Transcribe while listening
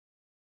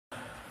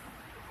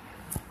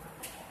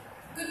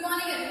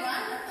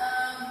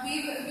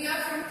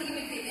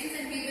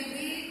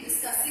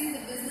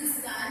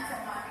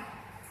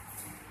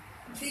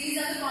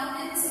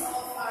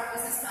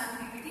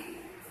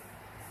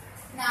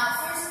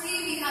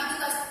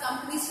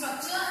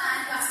structure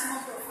and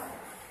customer profile.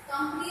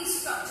 Company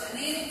structure,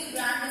 name of the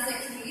brand is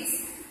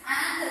Achilleans,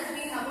 and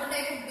we have what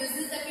type of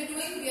business that we are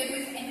doing. We are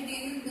doing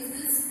entertainment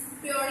business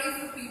purely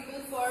for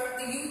people, for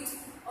the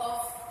youth of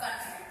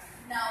country.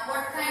 Now,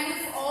 what kind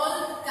of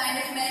all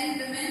kind of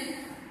men,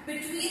 women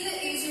between the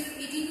age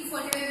of 18 to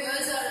 45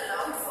 years are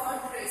allowed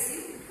for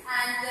racing,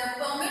 and the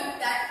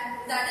permit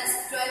that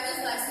is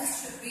driver's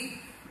license should be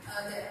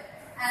there.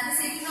 And the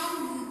safety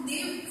norm,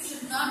 they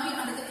should not be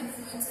under the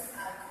influence of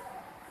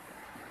alcohol.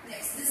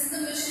 Next, this is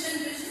the mission and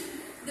vision.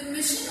 The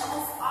mission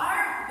of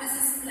our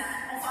business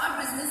plan, of our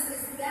business,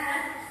 is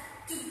that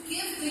to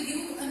give the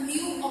youth a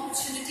new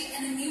opportunity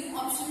and a new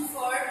option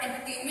for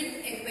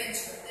entertainment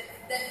adventure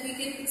that we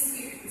can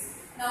experience.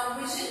 Now,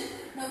 vision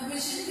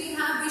we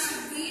have,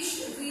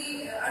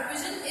 our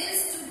vision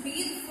is to be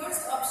the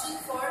first option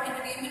for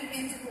entertainment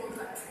in the whole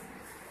country.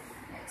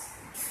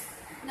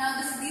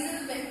 Now, these are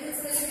the vehicle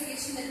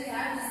specification that we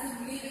have. This is the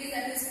wheelbase,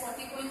 that is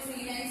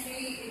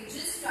 40.393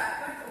 inches,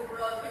 tripod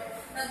overall width.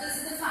 Now, this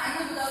is the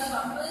final without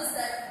bumpers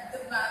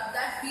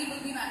that we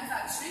will be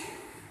manufacturing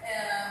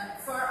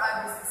for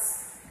our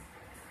business.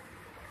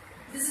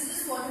 This is the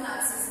SWOT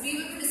analysis. We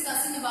will be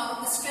discussing about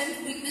the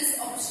strength, weakness,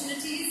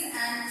 opportunities,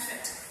 and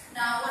threat.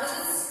 Now, what is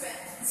the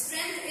strength? The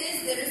strength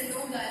is there is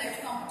no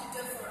direct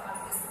competitor for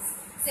our business.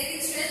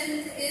 Second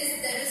strength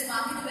is there is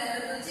market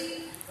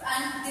availability,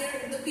 and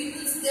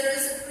there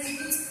is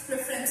people's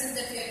preferences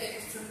that we are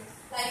getting through,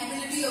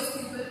 likability of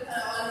people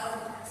all around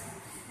the country.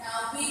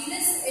 Now,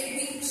 weakness,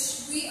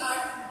 weakness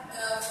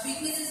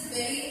is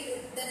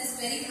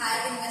very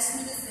high.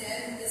 Investment is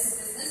there in this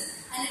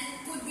business, and it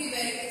could be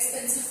very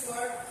expensive for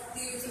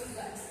the youth of the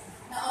country.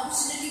 Now,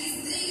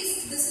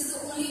 opportunities, this is the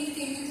only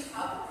entertainment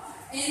hub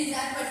in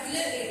that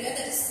particular area,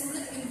 that is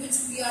Surat, in which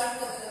we are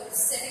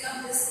setting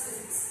up this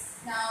business.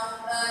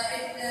 Now,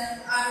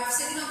 our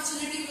second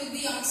opportunity will be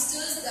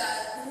youngsters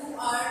who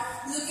are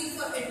looking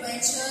for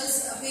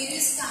adventures,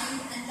 various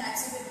kinds and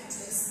types of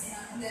adventures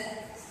in their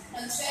life.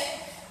 Now,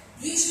 threat,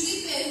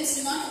 usually parents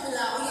do not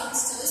allow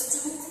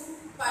youngsters to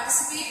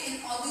participate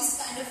in all these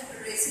kind of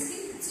racing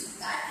things, so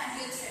that can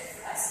be a threat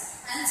for us,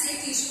 and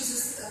safety issues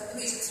is the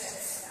major threat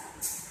for that.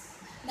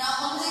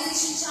 Now,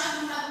 organization chart,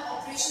 we have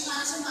operation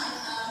manager,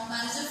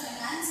 manager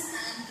finance,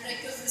 and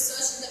director of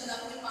research and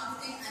development,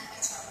 marketing, and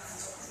HR.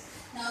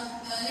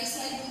 Now, next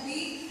slide will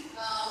be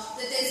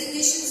the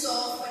designations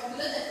of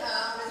particular that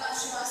Amrita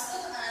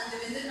Srivastava and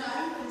Devendra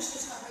Naran,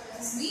 Commissioner Chhabra,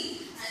 that is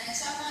me, and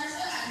HR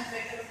manager and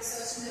director of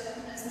research and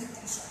development, that is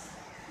Nitin.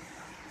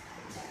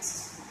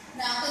 Next.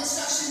 Now,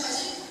 construction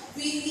budget.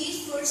 We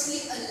need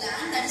firstly a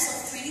land that is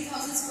of 20,000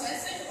 square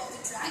feet of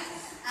the track,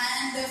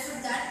 and for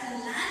that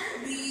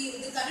land,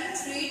 the current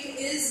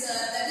rate is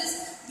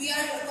we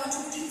are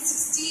contributing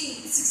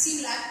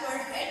 16 lakh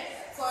per head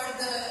for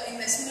the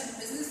investment of the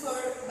business for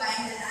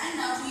buying the land.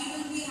 Now, we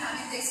will be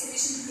having the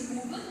excavation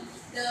removal.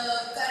 The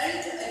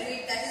current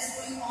rate that is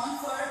going on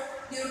for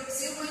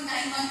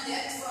 0.91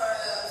 depth for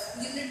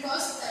unit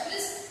cost, that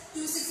is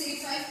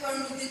 2685 per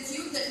meter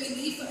cube that we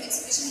need for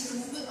excavation and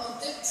removal of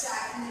the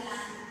track in the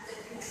land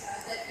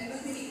that we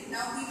will be needing.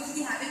 Now, we will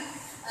be having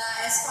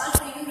asphalt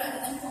paving rather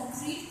than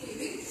concrete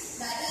paving.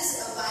 That is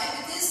why?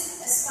 Because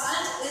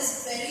asphalt is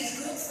very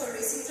good for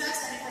racing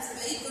tracks, and it has a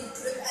very good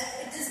grip, and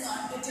it does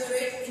not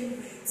deteriorate in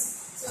rains.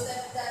 So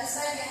that is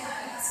why we are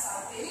having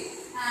asphalt paving,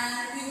 and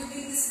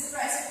this is the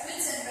price of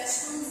pits and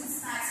restrooms and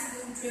snacks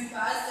and drink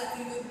bars that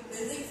we will be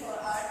building for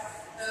our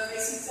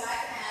racing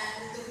track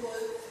and the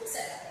whole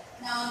setup.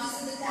 Now, this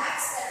is the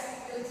tax that we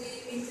will be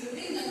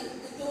including. Now,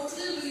 the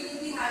total we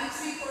will be having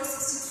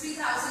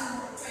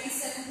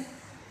 3,63,027.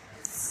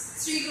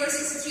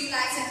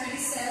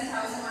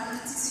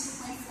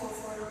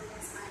 3,63,27,162.44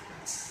 rupees.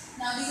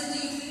 Now, these are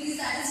the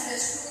utilities, that is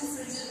restroom,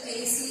 fridge,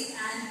 AC,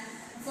 and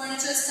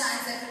furniture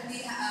stands that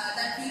we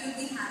will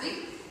be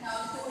having.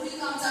 Now, the total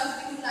comes out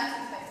to 2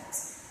 lakh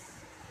rupees.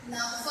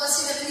 Now, the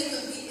first revenue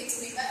will be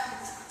explained by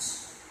Amrita.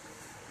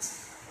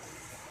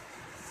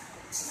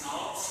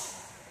 Now,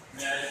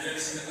 we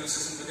have seen the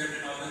construction budget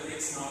and all the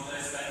things. Now,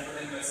 there is time for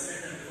the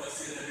investment, and the first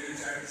year that we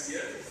will start this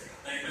year.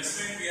 The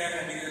investment, we are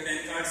having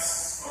 10 cards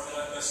for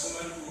the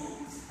customer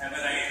who have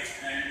a right,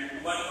 and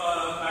one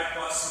card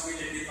cost will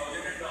be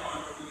 80,000 and the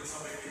amount total is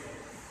of 8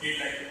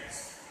 lakh.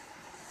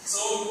 So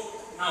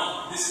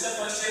now this is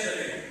the first year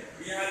again.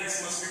 We have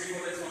responsibility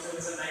for the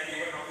responsibility like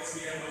labor office.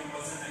 We have 1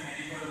 person and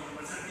any for 1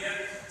 person. We are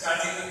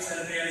charging them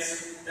salary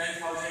as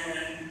 10,000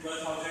 and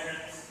 12,000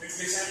 and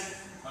fixation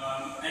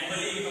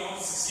annually income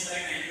of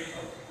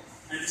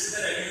 16,92,000. And this is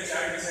the revenue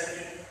chart which has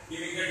been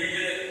giving the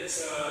detailed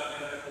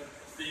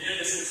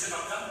description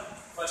of the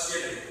first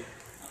year revenue.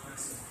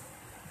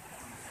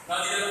 Now,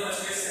 these are the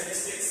first year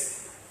statistics.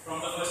 From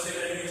the first year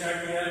revenue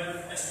chart, we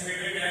have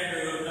estimated that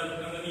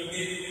on the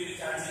weekday we will be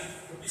charging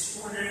rupees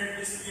 200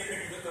 and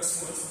 300 to the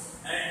customers,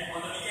 and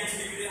on the weekends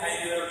we will be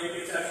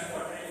charging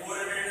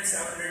 400 and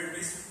 700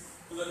 rupees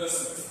to the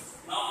customers.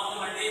 Now, on the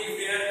Monday,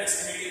 we are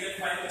estimating that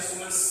 5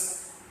 customers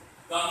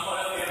come for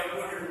a fare of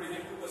 200 rupees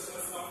and 2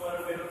 customers come for a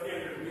fare of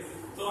 300 rupees.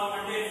 So, on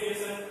Monday, we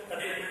have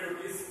 300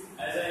 rupees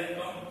as an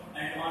income,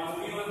 and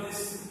on moving on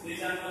this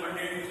these are the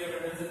Monday, Tuesday,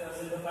 Wednesday,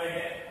 Thursday, the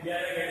Friday. We are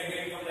getting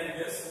an income like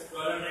this: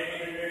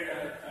 1200,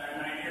 1800,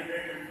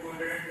 900,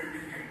 200, and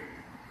 2300.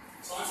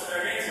 So on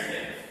Saturday and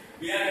Sunday,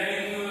 we are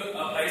having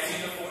a price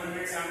change of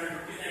 400,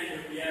 700 rupees,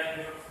 and we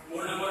have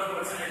more number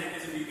of person as it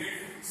is a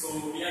weekend.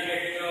 So we are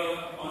getting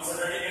on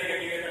Saturday we are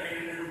getting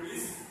 1300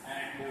 rupees,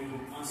 and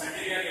on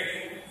Sunday we are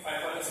getting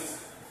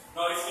 5600.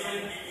 Now it's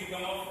given week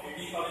income of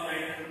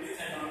 18,900 rupees,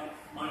 and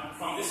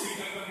from this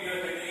week income we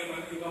are getting a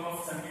monthly income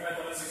of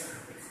 75,600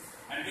 rupees,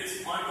 and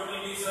this on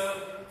total is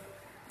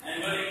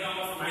annual income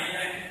of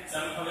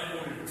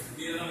 9,07,400.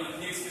 These are the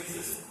monthly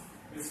expenses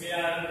which we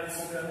are have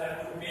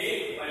to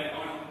pay by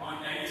on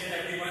each and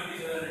every month.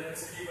 Is a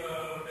electricity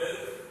bill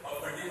of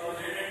 20,000,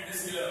 and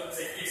this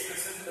safety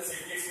expenses. The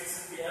safety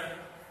expenses we have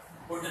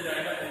put the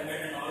driver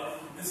helmet and all.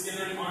 This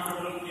gives an on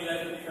total of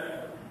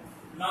 3,55,000.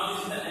 Now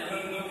this is the annual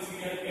income which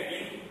we are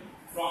getting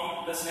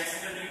from the snacks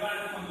and the drink bar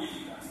and from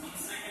leasing cards. From the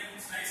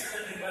snacks and the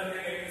drink bar we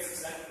are getting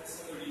 6 lakh rupees.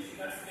 From the leasing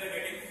cards we are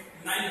getting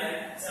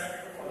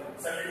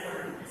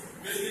 9,72,200 rupees,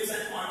 which gives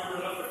an on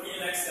total of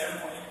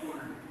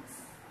 15,07,200 rupees.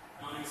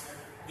 Now next slide.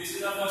 This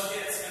is the first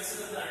year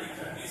expenses of the earning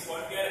chart. This is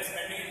what we are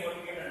expending and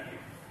what we are earning.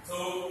 So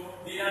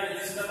this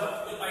is the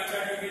pie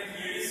chart. You can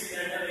clearly see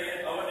that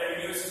our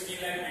revenue is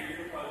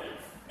 16,92,000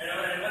 and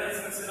our annual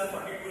expenses are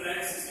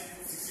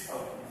 42,60,000.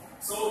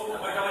 So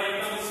but our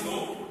income is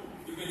low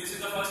because this is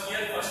the first 2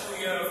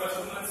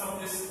 months of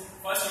this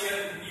first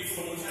year needs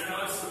promotion and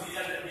all. So these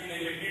are being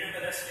neglected and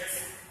the rest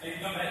year's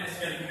income is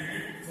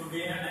calculated. So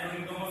we have an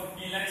income of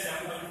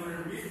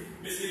 15,07,200 rupees,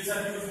 which gives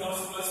a huge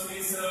loss to us,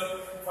 means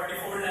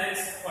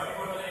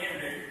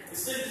 44,800.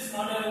 Still, it is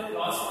not a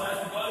loss for us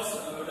because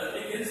the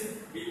thing is,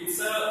 it's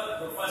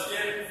the first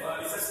year,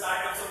 it's a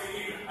startup, so we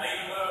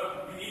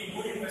need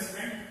more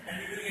investment and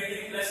we will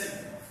get less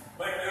income.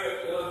 But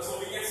so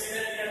we can see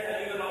that we are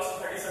having a loss of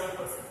 37%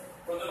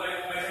 from the by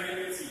we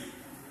will see.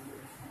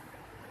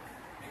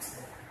 Next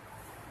slide.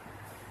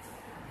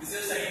 This is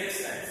the second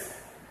slides.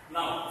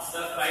 Now,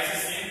 the price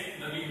is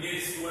same. The weekday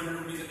is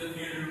 200 rupees and the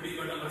 300 rupees,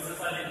 but the persons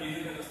are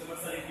increasing, the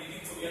customers are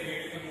increasing, so we are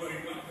getting a more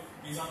income.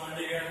 Means on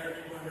Monday we have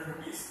 3,200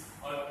 rupees,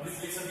 or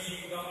this gives a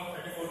week income of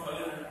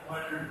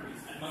 34,100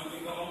 rupees, and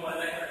monthly income of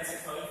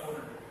 1,36,400.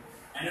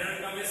 Annual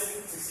income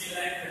is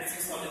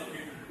 16,36,800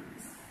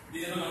 rupees.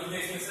 These are the monthly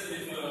expenses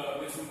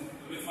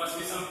which must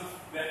be some,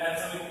 we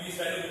have some increased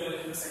value because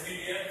in the second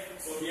year,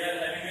 so we are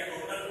having a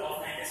total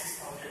of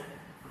 96,000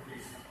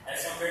 rupees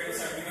as compared to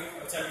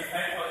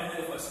 75,000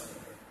 in the first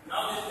year.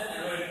 Now this is the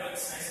annual income,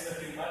 snacks and the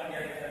drink bar. We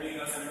are having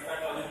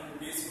 75,000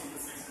 rupees from the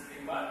snacks and the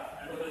drink bar,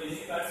 and for the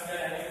leasing cards we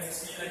are having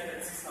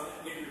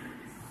 16,36,800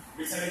 rupees,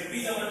 which have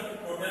increased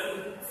our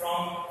total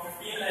from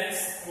 15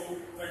 lakhs to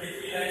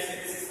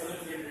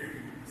 23,86,300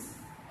 rupees.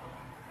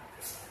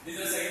 This is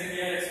the second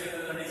year expense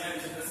of the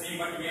design, which is the same,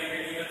 but we are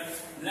getting a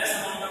less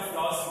amount of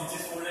loss, which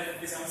is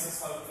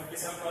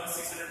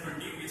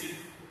 4,57,620, which is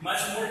much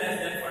more less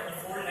than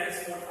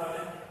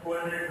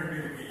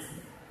 44,04,420 rupees.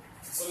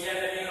 So we are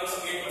having a loss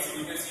of 8%.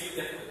 You can see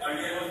that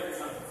earlier was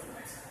 31%.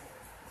 Next.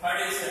 Third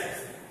is that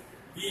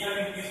we have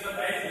increased the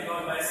price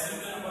because by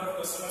seeing the number of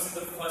customers in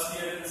the first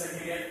year and the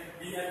second year,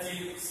 we have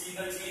seen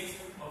the change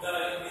of the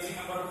increasing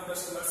number of the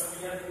customers. So we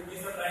have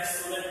increased the price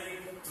so that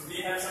we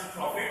have some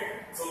profit.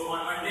 So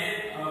on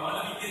Monday, on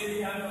the weekdays we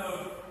have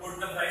put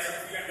the price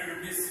of 300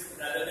 rupees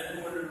rather than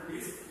 200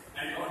 rupees,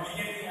 and on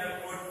weekend we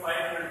have put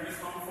 500 rupees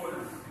from 400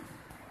 rupees.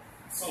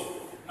 So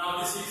now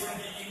this is a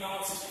week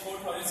income of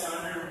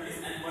 64,700 rupees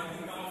and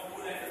monthly income of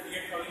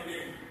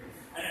 4,58,800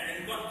 and an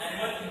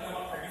annual income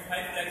of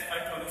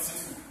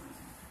 35,05,600.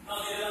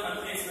 Now these are the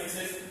monthly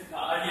expenses.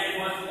 Earlier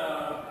it was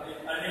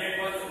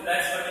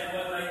less, but it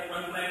was like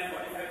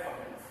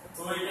 1,45,000.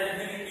 So it has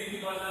been increased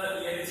because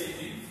the year is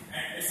changing,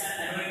 and it's an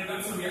annual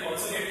income. So we are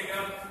also getting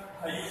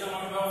a huge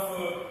amount of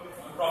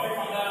profit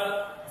from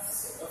the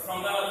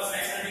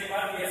snacks and drink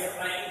bar. We are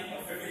supplying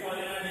 50,000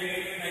 and we are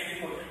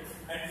getting 90,000.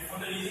 And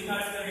from the leasing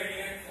cards, we are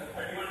getting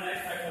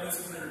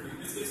 31,05,600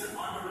 rupees. This gives an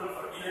on total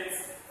of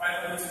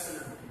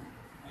 40,05,600 rupees.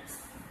 Next.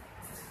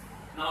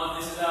 Now,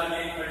 this is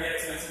again per year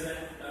expenses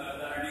and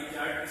the earning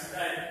chart.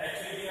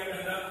 Actually, we have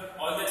done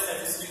all the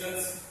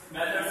statistical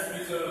methods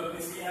which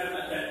we have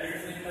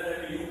calculated in the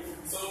revenue.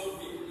 So,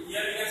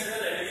 here we can see the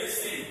revenue is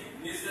same.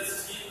 This is the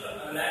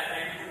 16,92,000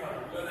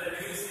 because the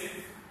revenue is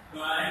same.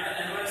 And the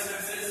annual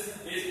expenses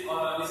is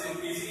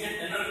increasing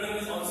and annual income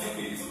is also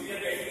increasing. So, we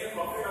are getting a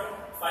profit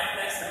of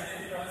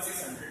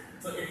 5,73,600.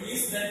 So it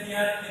means that we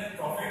are in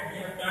profit. We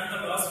have turned the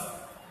loss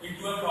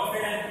into a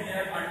profit, and we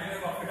have earned a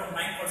profit of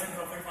 9%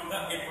 profit from the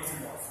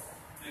 8% loss.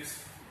 Next,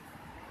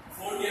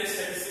 4 year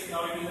statistic.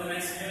 Now it is the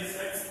next year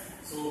stats.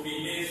 So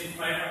weekday is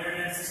 500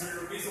 and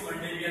 600 rupees. So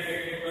Monday we are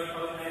getting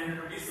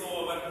 12,900 rupees. So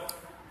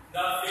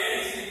the fare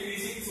is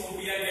increasing. So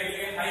we are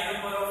getting a high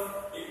number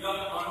of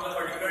income on the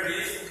particular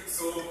days.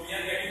 So we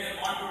are getting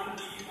a on total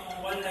income of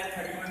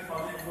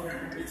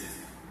 1,31,400, which is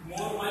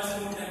much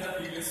more than the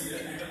previous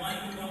year, and the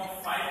monthly income of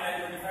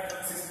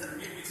 5,25,600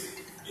 rupees,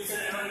 which gives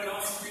an annual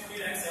income of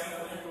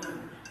 63,07,200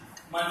 rupees.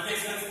 Monthly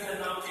expenses have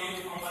now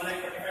changed from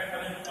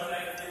 1,45,000 to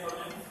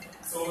 1,50,000.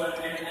 So an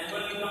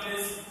annual income income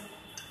is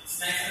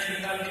snacks and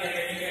income. We are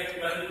getting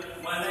a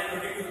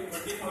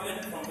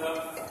 1,20,000 from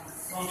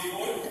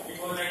before.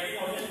 It was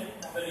 90,000.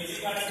 The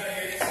leasing cards we are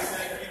getting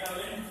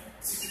 6,30,000,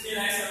 60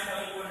 lakhs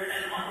 7,400,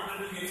 and on total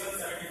will give us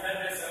 75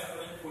 lakhs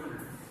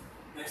 7,400.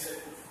 Next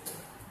step.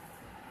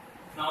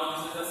 Now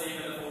this is the same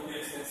as the 4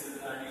 expenses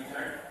in our new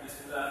chart. This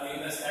is again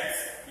the stats.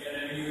 Here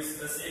revenue is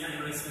the same,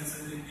 annual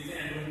expenses is increasing,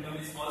 annual income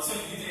is also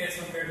increasing as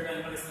compared to the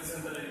annual expenses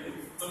and the revenue.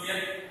 So we are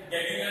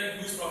getting a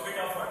huge profit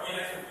of 40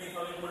 lakhs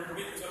 15,000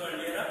 rupees, which was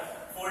earlier a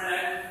 4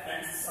 lakh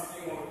and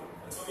something more.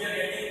 So we are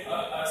getting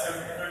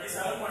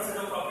 37%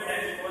 of profit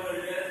as it was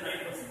earlier at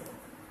 9%.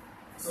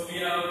 So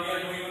we are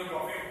going on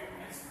profit.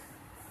 Next.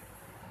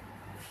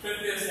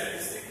 Fifth year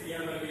statistic. We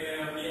have the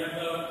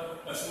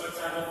customer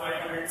charge of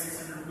 500,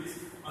 600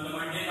 rupees. On the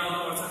Monday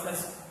now the person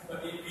has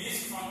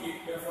increased from to 18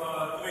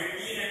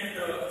 and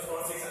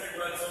for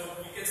 612. So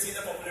we can see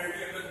the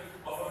popularity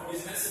of our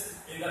business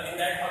in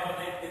that hub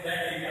in that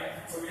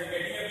area. So we are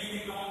getting a week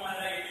income of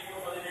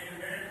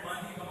 1,84,800 and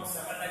month income of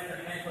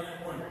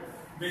 7,39,400,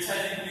 which has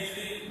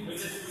usually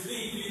increased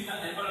the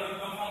annual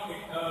income from to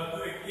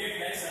 88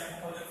 lakhs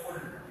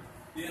 7,400.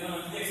 These are the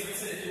monthly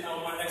expenses. It is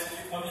now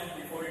 1,60,000.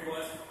 Before it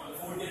was on the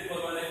 4th year it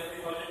was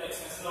 1,50,000. The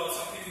expenses are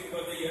also increasing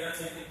because the year are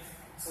changing.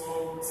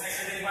 So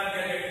snacks and income we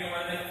are getting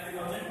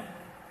 1,50,000.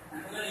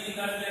 And for the leasing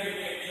cards we are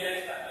getting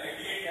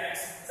 88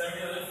 lakhs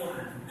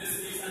 70,400. This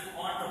gives an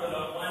on total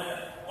of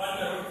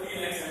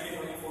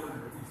 1,03,70,400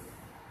 rupees.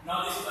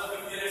 Now this is the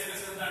 5th year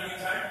expenses in the new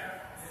chart.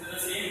 This is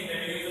the same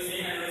revenue, the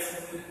same annual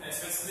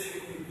expenses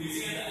is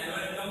increasing, and the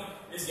annual income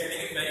is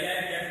getting very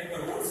high. We are in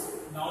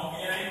crores. Now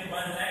we are in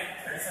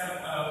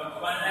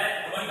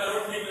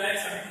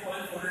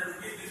 1,03,70,400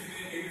 rupees. This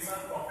will give us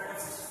a profit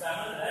of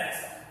 67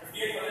 lakhs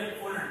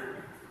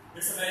 58,400.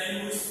 It's a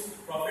very huge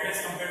profit as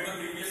compared to the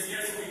previous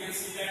year. So we can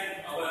see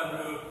that our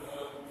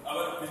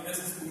business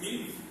is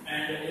booming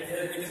and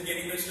it is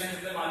gaining the strength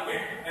in the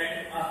market.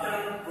 And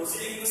after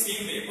proceeding in the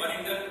same way, but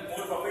in the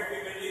more profit, we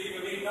will be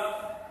recovering the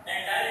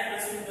entire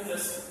investment in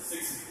just 6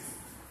 years.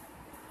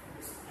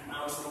 And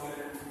now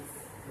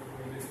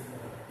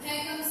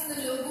here comes the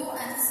logo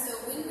and the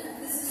slogan.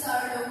 This is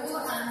our logo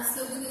and the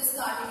slogan is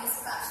starting as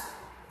passion.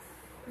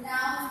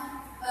 Now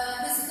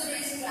this is the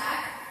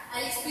racetrack.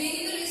 I'll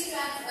explain you the race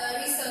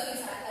circle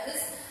track. That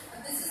is,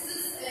 this is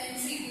this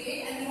entry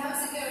gate, and we have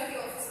a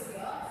security officer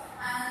here.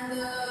 And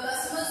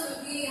customers will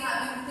be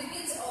having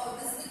tickets,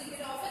 or this is the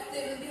ticket office.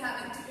 They will be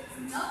having tickets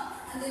from here,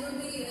 and they will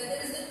be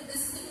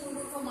this is the tool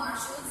room for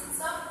marshals and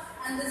stuff.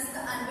 And this is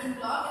the admin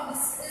block, and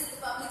this is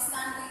the public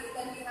stand that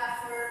we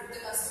have for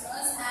the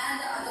customers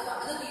and the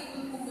other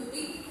people who will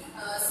be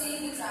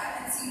seeing the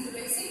track and seeing the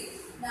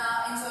racing.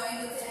 Now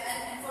enjoying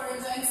and for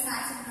enjoying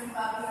snacks and drink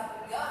bar we have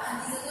here,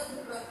 and these are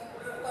the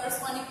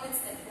corresponding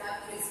pits that we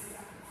have to racing.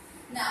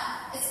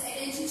 Now its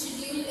attention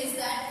schedule is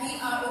that we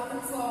are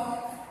open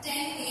from 10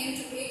 AM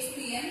to 8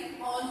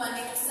 PM all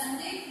Monday to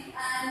Sunday,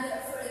 and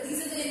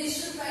these are the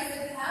initial price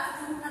that we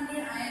have: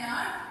 200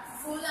 INR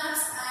for 4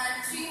 lakhs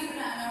and 300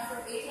 INR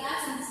for 8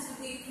 lakhs, and this will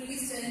be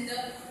increased in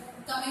the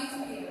coming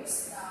 2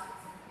 years. Now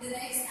the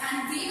next,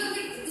 and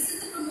this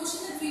is the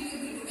promotion that we will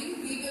be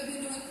doing. We will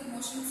be doing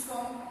promotions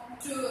from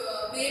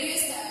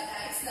various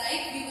types,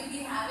 like we will be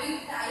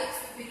having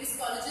tie-ups with various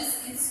colleges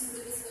in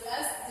Surat as well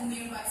as the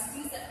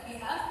universities that we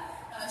have,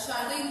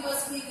 Sharda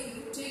University,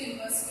 Kalkutta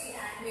University,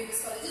 and various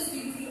colleges.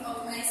 We will be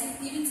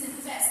organizing events and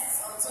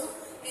fests also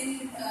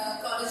in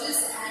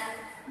colleges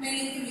and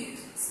many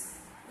communities.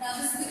 Now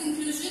this is the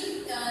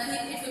conclusion.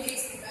 It will be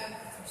explained by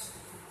my professor.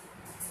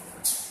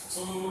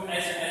 So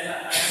as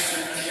I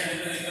mentioned earlier,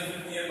 in the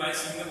 5th year, by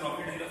seeing the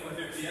profit in the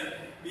 5th year,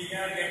 we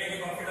are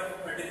getting a profit of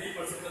 23%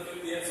 of the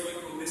year. So we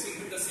are progressing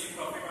with the same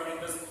profit or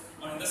in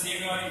the same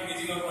way or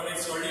increasing our profit.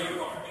 Surely our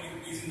profit will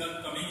increase in the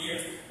coming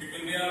years. It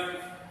will be a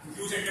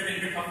huge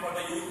entertainment hub for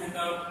the youth and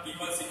the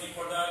people seeking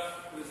for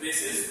the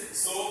races.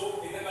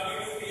 So in the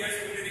coming 2 years,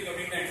 we will be